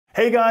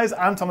Hey guys,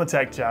 I'm Tom the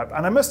Tech Chap,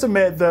 and I must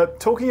admit that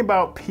talking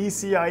about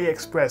PCIe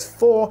Express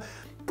 4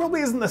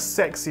 probably isn't the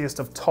sexiest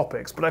of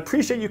topics, but I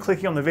appreciate you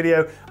clicking on the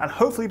video, and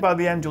hopefully by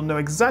the end you'll know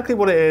exactly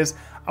what it is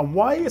and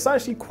why it's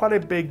actually quite a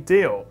big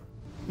deal.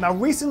 Now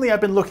recently I've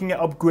been looking at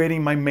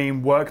upgrading my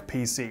main work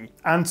PC,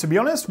 and to be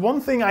honest, one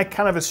thing I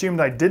kind of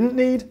assumed I didn't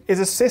need is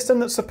a system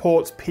that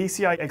supports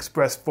PCIe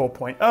Express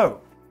 4.0.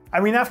 I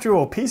mean, after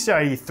all,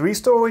 PCIe 3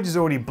 storage is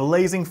already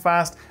blazing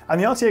fast,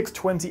 and the RTX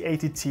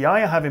 2080 Ti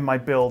I have in my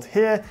build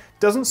here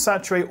doesn't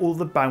saturate all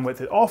the bandwidth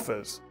it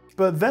offers.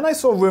 But then I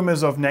saw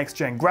rumors of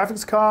next-gen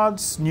graphics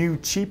cards, new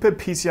cheaper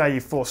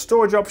PCIe 4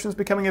 storage options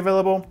becoming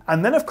available,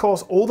 and then of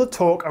course all the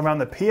talk around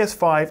the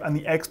PS5 and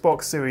the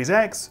Xbox Series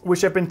X,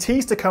 which have been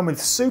teased to come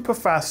with super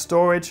fast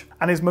storage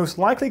and is most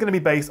likely going to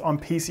be based on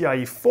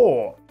PCIe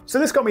 4. So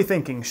this got me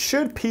thinking,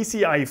 should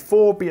PCIe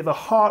 4 be at the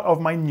heart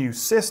of my new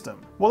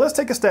system? Well, let's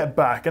take a step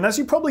back, and as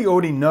you probably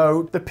already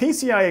know, the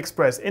PCI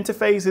Express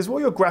interface is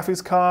what your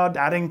graphics card,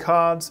 add-in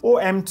cards, or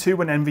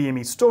M2 and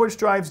NVMe storage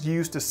drives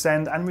use to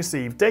send and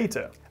receive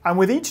data. And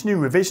with each new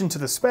revision to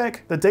the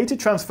spec, the data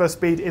transfer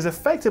speed is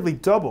effectively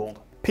doubled.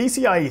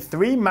 PCIe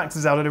 3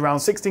 maxes out at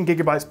around 16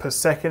 GB per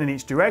second in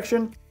each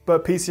direction,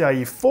 but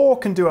PCIe 4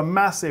 can do a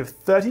massive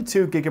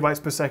 32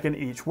 GB per second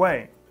each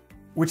way.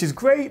 Which is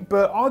great,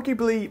 but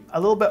arguably a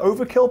little bit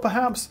overkill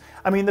perhaps.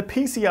 I mean, the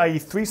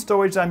PCIe 3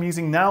 storage I'm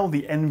using now,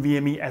 the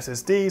NVMe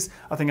SSDs,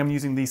 I think I'm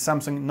using the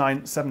Samsung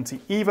 970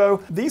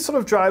 EVO, these sort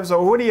of drives are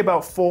already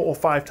about 4 or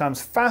 5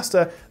 times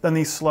faster than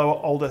these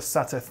slower older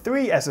SATA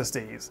 3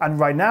 SSDs. And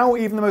right now,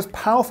 even the most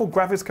powerful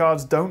graphics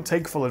cards don't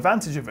take full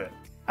advantage of it.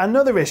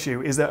 Another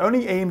issue is that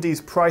only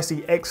AMD's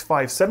pricey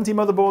X570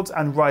 motherboards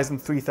and Ryzen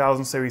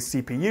 3000 series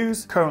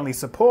CPUs currently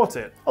support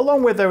it,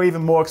 along with their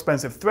even more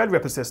expensive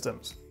Threadripper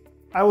systems.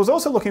 I was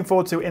also looking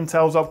forward to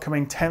Intel's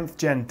upcoming 10th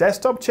gen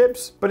desktop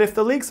chips, but if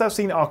the leaks I've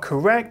seen are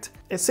correct,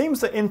 it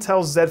seems that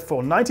Intel's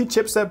Z490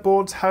 chipset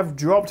boards have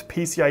dropped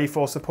PCIe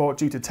 4 support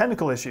due to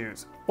technical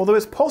issues. Although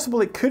it's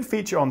possible it could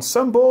feature on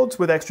some boards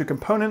with extra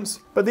components,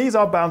 but these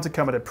are bound to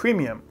come at a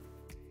premium.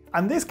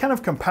 And this kind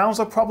of compounds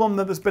a problem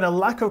that there's been a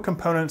lack of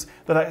components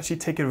that actually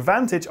take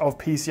advantage of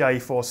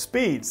PCIe 4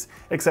 speeds,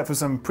 except for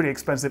some pretty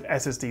expensive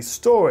SSD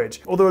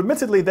storage, although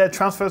admittedly their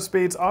transfer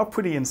speeds are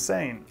pretty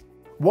insane.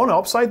 One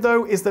upside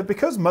though is that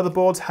because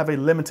motherboards have a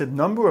limited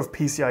number of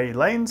PCIe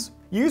lanes,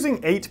 using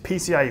 8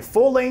 PCIe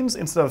 4 lanes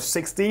instead of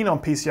 16 on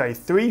PCIe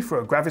 3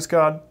 for a graphics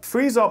card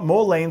frees up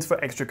more lanes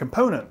for extra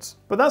components.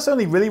 But that's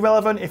only really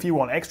relevant if you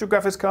want extra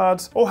graphics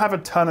cards or have a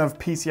ton of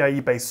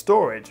PCIe based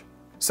storage.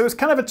 So it's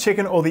kind of a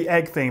chicken or the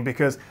egg thing,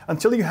 because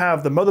until you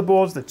have the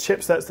motherboards, the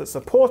chipsets that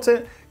support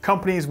it,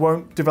 companies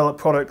won't develop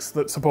products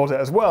that support it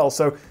as well.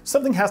 So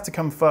something has to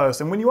come first.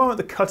 And when you are at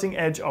the cutting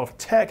edge of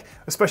tech,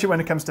 especially when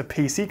it comes to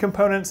PC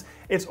components,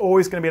 it's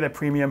always going to be at a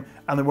premium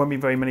and there won't be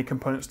very many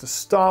components to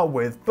start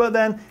with. But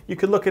then you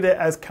could look at it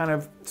as kind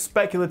of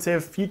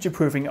speculative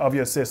future-proofing of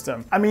your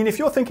system. I mean, if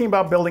you're thinking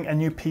about building a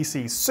new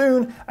PC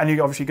soon, and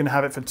you're obviously going to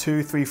have it for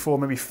 2, 3, 4,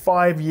 maybe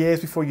 5 years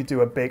before you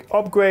do a big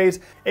upgrade,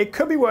 it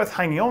could be worth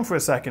hanging on for a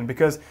second,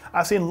 because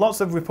I've seen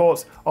lots of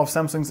reports of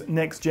Samsung's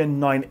next-gen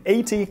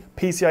 980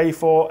 PCIe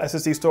 4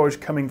 SSD storage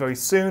coming very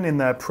soon in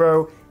their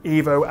Pro,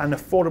 Evo, and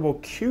affordable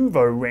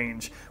QVO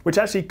range, which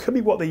actually could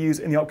be what they use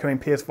in the upcoming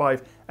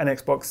PS5 and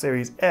Xbox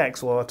Series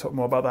X, although I'll talk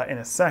more about that in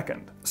a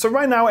second. So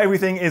right now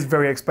everything is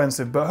very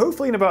expensive, but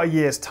hopefully in about a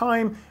year's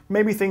time,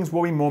 maybe things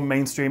will be more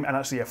mainstream and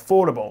actually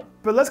affordable.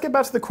 But let's get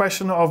back to the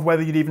question of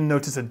whether you'd even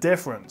notice a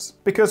difference.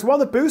 Because while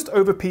the boost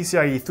over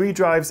PCIe 3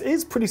 drives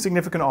is pretty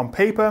significant on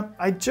paper,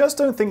 I just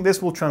don't think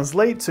this will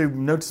translate to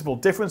noticeable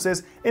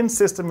differences in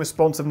system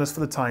responsiveness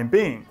for the time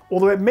being,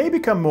 although it may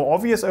become more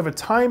obvious over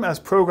time as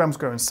programs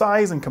grow in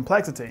size and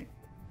complexity.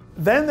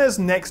 Then there's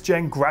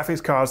next-gen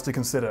graphics cards to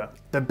consider.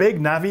 The big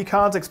Navi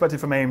cards expected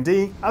from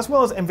AMD, as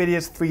well as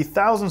Nvidia's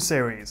 3000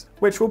 series,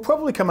 which will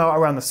probably come out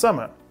around the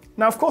summer.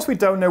 Now of course we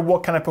don't know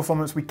what kind of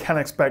performance we can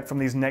expect from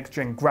these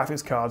next-gen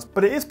graphics cards,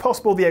 but it is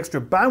possible the extra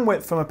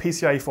bandwidth from a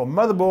PCIe 4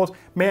 motherboard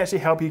may actually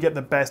help you get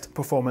the best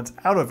performance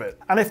out of it.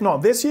 And if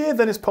not this year,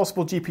 then it's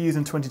possible GPUs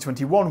in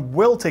 2021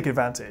 will take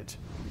advantage.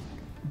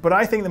 But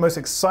I think the most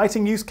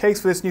exciting use case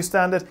for this new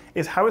standard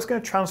is how it's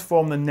going to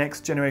transform the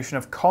next generation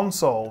of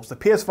consoles, the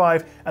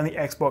PS5 and the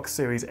Xbox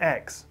Series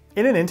X.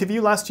 In an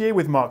interview last year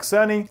with Mark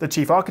Cerny, the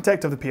chief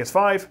architect of the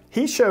PS5,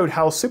 he showed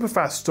how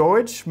super-fast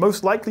storage,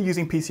 most likely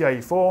using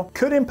PCIe 4,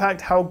 could impact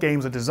how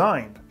games are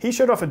designed. He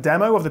showed off a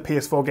demo of the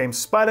PS4 game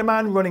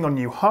Spider-Man running on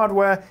new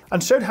hardware,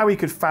 and showed how he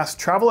could fast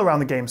travel around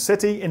the game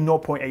city in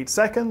 0.8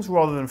 seconds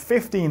rather than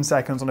 15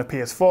 seconds on a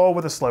PS4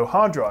 with a slow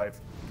hard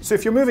drive. So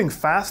if you're moving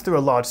fast through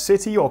a large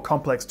city or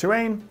complex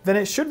terrain, then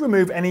it should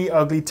remove any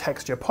ugly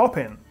texture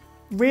pop-in.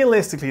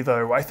 Realistically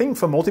though, I think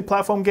for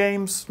multi-platform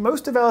games,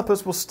 most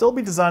developers will still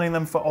be designing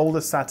them for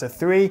older SATA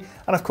 3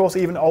 and of course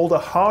even older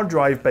hard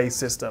drive based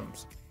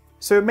systems.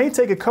 So it may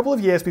take a couple of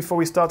years before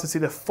we start to see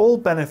the full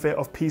benefit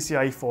of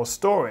PCIe 4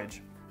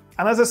 storage.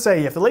 And as I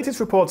say, if the latest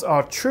reports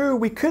are true,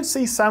 we could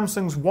see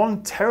Samsung's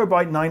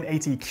 1TB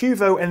 980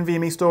 QVO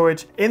NVMe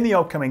storage in the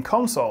upcoming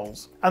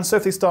consoles. And so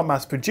if they start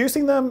mass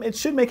producing them, it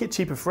should make it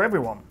cheaper for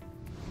everyone.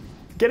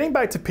 Getting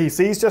back to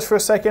PCs just for a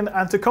second,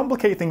 and to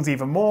complicate things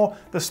even more,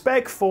 the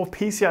spec for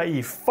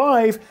PCIe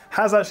 5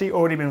 has actually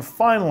already been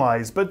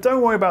finalized, but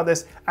don't worry about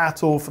this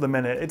at all for the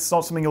minute. It's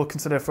not something you'll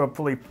consider for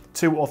probably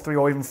 2 or 3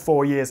 or even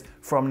 4 years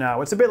from now.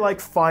 It's a bit like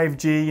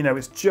 5G, you know,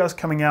 it's just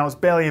coming out, it's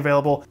barely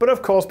available, but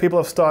of course people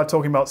have started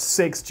talking about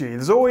 6G.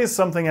 There's always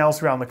something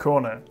else around the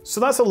corner. So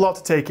that's a lot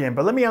to take in,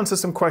 but let me answer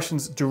some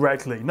questions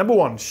directly. Number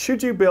one,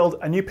 should you build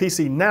a new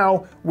PC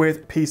now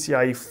with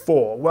PCIe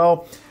 4?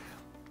 Well,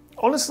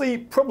 honestly,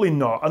 probably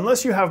not.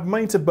 Unless you have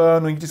money to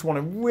burn or you just want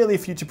a really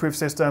future-proof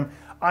system,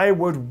 I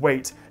would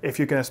wait if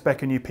you're going to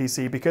spec a new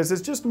PC, because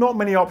there's just not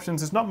many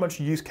options, there's not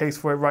much use case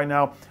for it right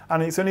now,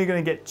 and it's only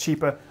going to get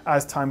cheaper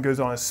as time goes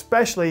on,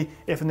 especially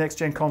if the next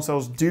gen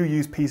consoles do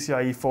use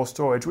PCIe 4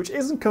 storage, which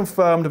isn't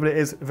confirmed, but it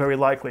is very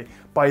likely.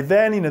 By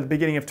then, you know, the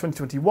beginning of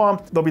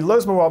 2021, there'll be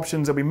loads more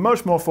options, it'll be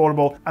much more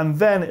affordable, and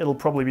then it'll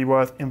probably be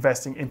worth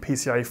investing in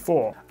PCIe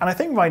 4. And I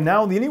think right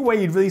now, the only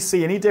way you'd really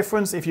see any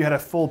difference if you had a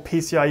full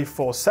PCIe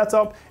 4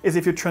 setup is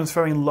if you're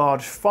transferring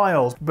large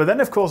files. But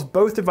then, of course,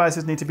 both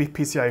devices need to be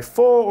PCIe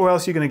 4, or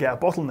else you're going to get a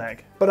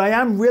bottleneck. But I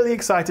am really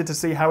excited to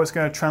see how it's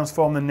going to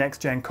transform the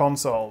next gen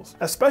consoles,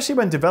 especially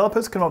when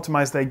developers can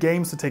optimize their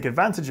games to take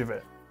advantage of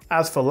it.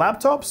 As for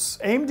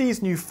laptops,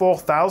 AMD's new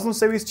 4000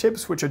 series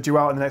chips, which are due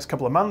out in the next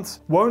couple of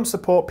months, won't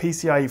support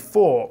PCIe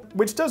 4,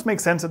 which does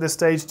make sense at this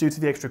stage due to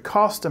the extra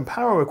cost and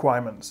power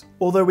requirements.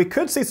 Although we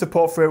could see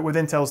support for it with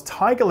Intel's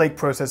Tiger Lake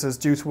processors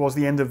due towards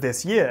the end of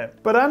this year,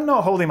 but I'm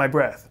not holding my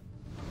breath.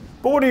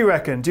 But what do you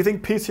reckon? Do you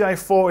think PCIe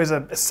 4 is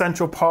an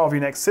essential part of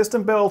your next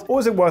system build, or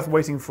is it worth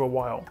waiting for a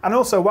while? And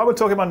also, while we're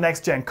talking about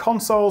next gen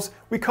consoles,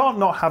 we can't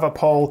not have a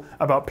poll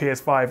about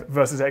PS5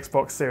 versus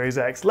Xbox Series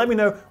X. Let me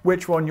know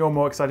which one you're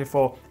more excited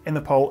for in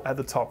the poll at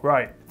the top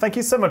right. Thank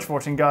you so much for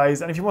watching,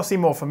 guys, and if you want to see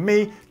more from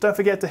me, don't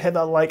forget to hit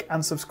that like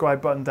and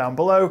subscribe button down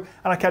below, and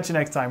I'll catch you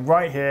next time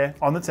right here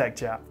on the Tech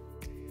Chat.